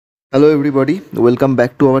Hello everybody, welcome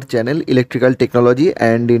back to our channel Electrical Technology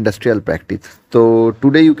and Industrial Practice. So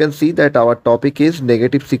today you can see that our topic is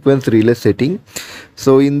negative sequence relay setting.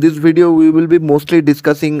 So in this video we will be mostly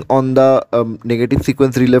discussing on the negative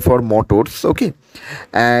sequence relay for motors, okay?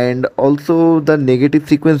 And also the negative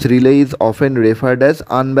sequence relay is often referred as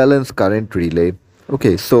unbalanced current relay.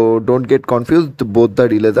 Okay, so don't get confused, both the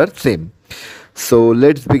relays are same. So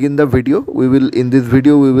let's begin the video. In this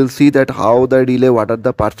video we will see that how the relay, what are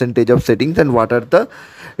the percentage of settings and what are the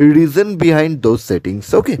reason behind those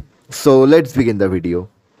settings. Okay, so let's begin the video.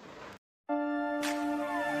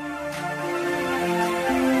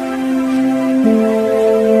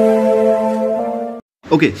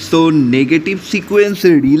 Okay, so negative sequence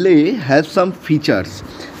relay has some features.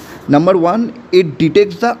 Number one, it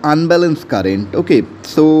detects the unbalanced current. Okay,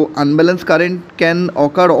 so unbalanced current can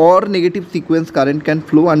occur or negative sequence current can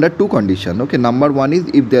flow under two conditions. Okay, number one is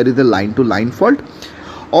if there is a line to line fault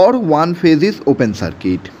or one phase is open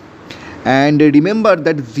circuit. And remember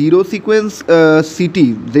that zero sequence CT,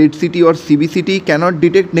 ZCT or CBCT cannot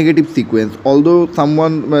detect negative sequence. Although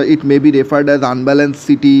someone it may be referred as unbalanced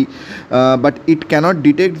CT, but it cannot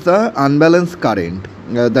detect the unbalanced current,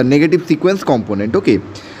 the negative sequence component. Okay.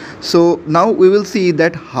 So now we will see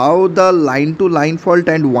that how the line to line fault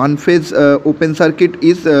and one phase open circuit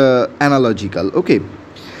is analogical. Okay,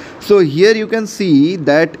 so here you can see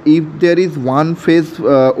that if there is one phase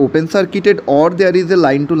open circuited or there is a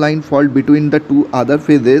line to line fault between the two other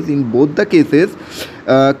phases, in both the cases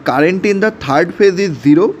current in the third phase is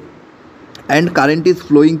zero and current is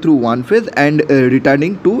flowing through one phase and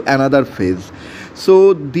returning to another phase.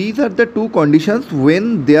 So these are the two conditions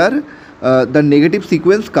when the negative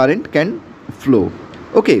sequence current can flow.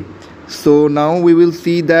 Okay, so now we will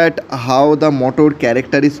see that how the motor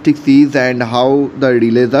characteristics is and how the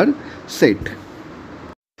relays are set.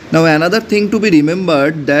 Now another thing to be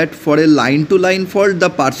remembered that for a line to line fault the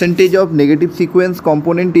percentage of negative sequence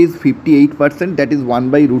component is 58%, that is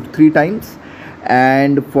 1 by root 3 times,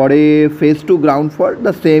 and for a phase to ground fault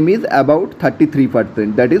the same is about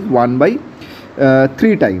 33%, that is 1 by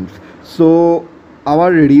 3 times. So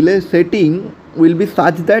our relay setting will be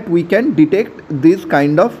such that we can detect this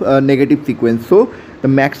kind of negative sequence. So the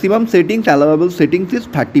maximum settings, allowable settings is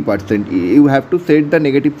 30%. You have to set the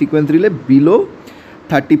negative sequence relay below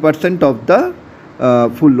 30% of the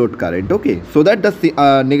full load current. Okay, so that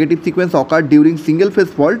the negative sequence occurred during single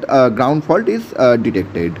phase fault, ground fault is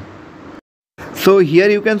detected. So here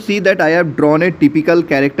you can see that I have drawn a typical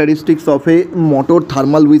characteristics of a motor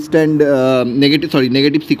thermal withstand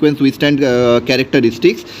negative sequence withstand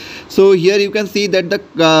characteristics. So here you can see that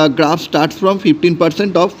the graph starts from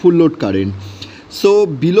 15% of full load current. So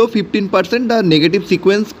below 15% the negative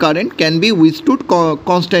sequence current can be withstood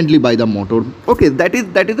constantly by the motor. Okay, that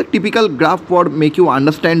is a typical graph for make you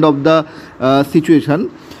understand of the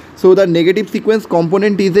situation. So the negative sequence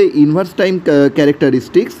component is a inverse time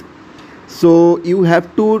characteristics. So you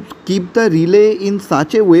have to keep the relay in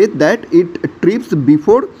such a way that it trips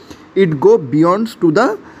before it go beyond to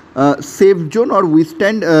the safe zone or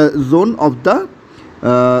withstand zone of the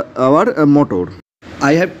our motor.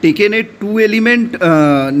 I have taken a two element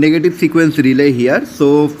negative sequence relay here.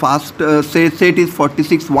 So first set is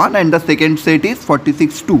 46.1 and the second set is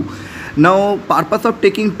 46.2. Now purpose of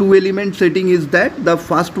taking two element setting is that the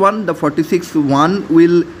first one, the 46.1,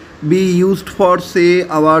 will be used for say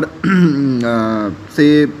our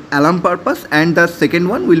say alarm purpose, and the second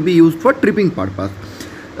one will be used for tripping purpose.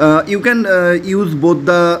 You can use both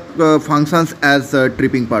the functions as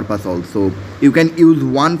tripping purpose also. You can use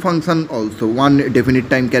one function also, one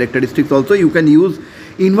definite time characteristics also. You can use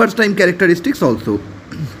inverse time characteristics also.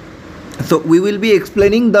 So we will be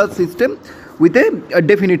explaining the system with a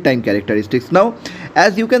definite time characteristics. Now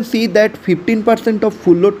as you can see that 15% of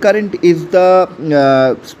full load current is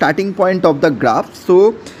the starting point of the graph.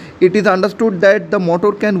 So it is understood that the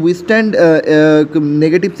motor can withstand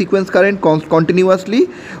negative sequence current continuously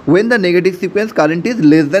when the negative sequence current is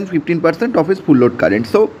less than 15% of its full load current.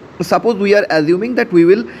 So suppose we are assuming that we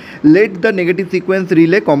will let the negative sequence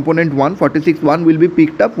relay component 1 46.1 will be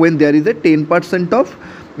picked up when there is a 10% of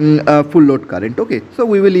full load current. Okay, so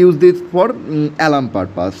we will use this for alarm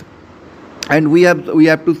purpose, and we have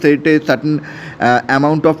to set a certain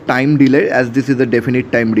amount of time delay, as this is a definite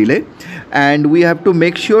time relay, and we have to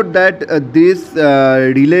make sure that this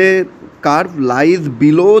relay curve lies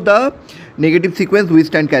below the negative sequence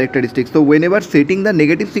withstand characteristics. So whenever setting the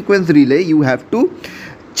negative sequence relay you have to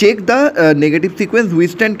check the negative sequence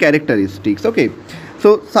withstand characteristics. Okay,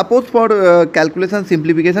 So suppose for calculation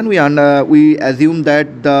simplification, we assume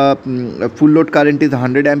that the full load current is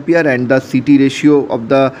 100 ampere and the CT ratio of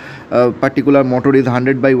the particular motor is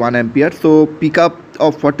 100 by 1 ampere. So pickup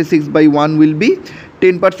of 46 by 1 will be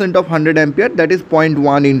 10% of 100 ampere, that is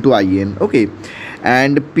 0.1 into IN. Okay,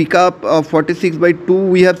 and pickup of 46 by 2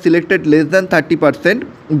 we have selected less than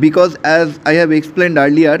 30%, because as I have explained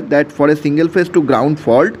earlier that for a single phase to ground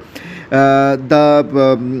fault,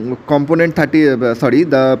 the component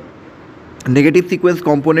the negative sequence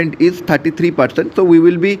component is 33%. So we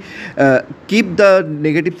will be keep the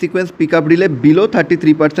negative sequence pickup delay below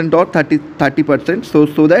 33% or 30%,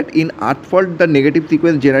 so that in earth fault the negative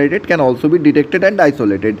sequence generated can also be detected and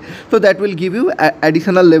isolated. So that will give you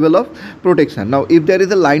additional level of protection. Now if there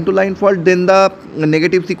is a line to line fault, then the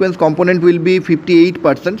negative sequence component will be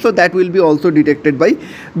 58%, so that will be also detected by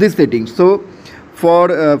this setting. So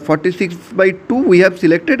for 46 by 2 we have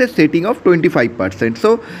selected a setting of 25%,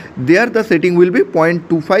 so there the setting will be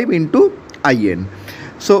 0.25 into IN.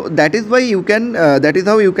 So that is why you can that is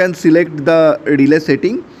how you can select the relay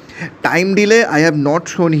setting. Time delay I have not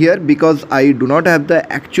shown here because I do not have the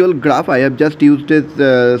actual graph. I have just used this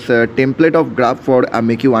template of graph for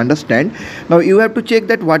make you understand. Now you have to check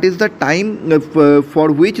that what is the time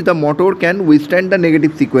for which the motor can withstand the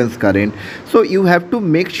negative sequence current. So you have to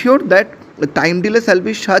make sure that the time delay shall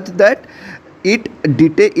be such that it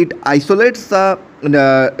isolates the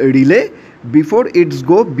relay before it's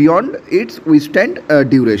go beyond its withstand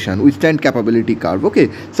capability curve. Okay,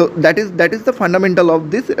 so that is the fundamental of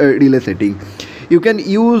this relay setting. You can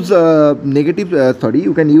use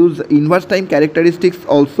you can use inverse time characteristics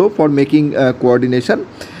also for making coordination,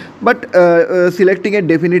 but selecting a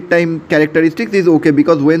definite time characteristics is okay,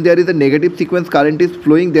 because when there is a negative sequence current is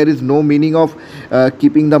flowing, there is no meaning of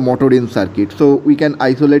keeping the motor in circuit, so we can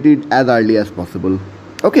isolate it as early as possible.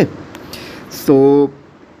 Okay, so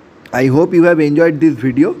I hope you have enjoyed this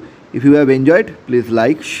video. If you have enjoyed, please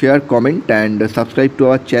like, share, comment and subscribe to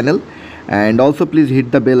our channel, and also please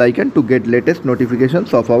hit the bell icon to get latest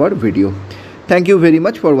notifications of our video. Thank you very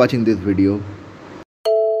much for watching this video.